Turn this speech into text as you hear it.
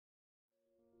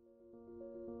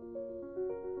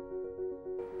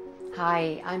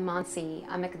Hi, I'm Mansi.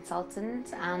 I'm a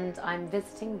consultant and I'm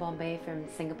visiting Bombay from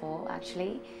Singapore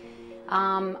actually.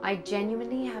 I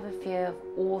genuinely have a fear of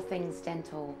all things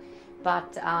dental,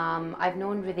 but I've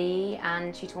known Riddhi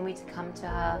and she told me to come to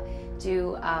her,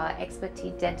 do expert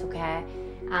teeth dental care,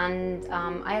 and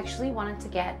I actually wanted to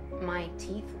get my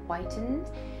teeth whitened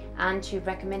and she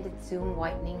recommended Zoom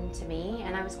whitening to me,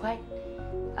 and I was quite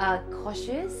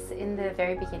cautious in the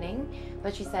very beginning,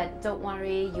 but she said, don't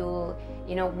worry,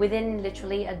 within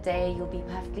literally a day you'll be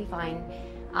perfectly fine.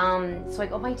 So I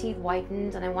got my teeth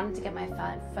whitened and I wanted to get my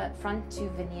front two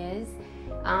veneers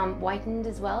whitened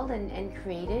as well and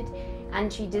created,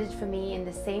 and she did it for me in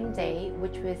the same day,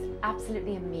 which was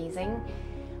absolutely amazing.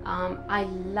 I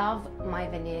love my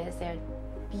veneers. They're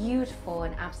beautiful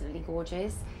and absolutely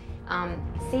gorgeous.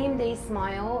 Same day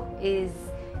smile is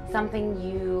something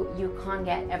you can't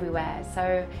get everywhere,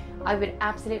 so I would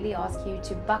absolutely ask you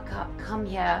to buck up, come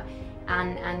here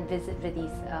and visit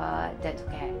Riddhi's dental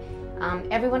care.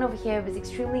 Everyone over here was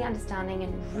extremely understanding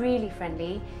and really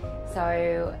friendly,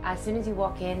 so as soon as you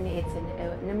walk in, it's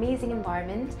an amazing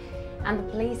environment and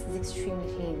the place is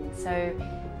extremely clean, so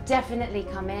definitely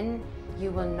come in,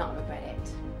 you will not regret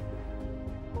it.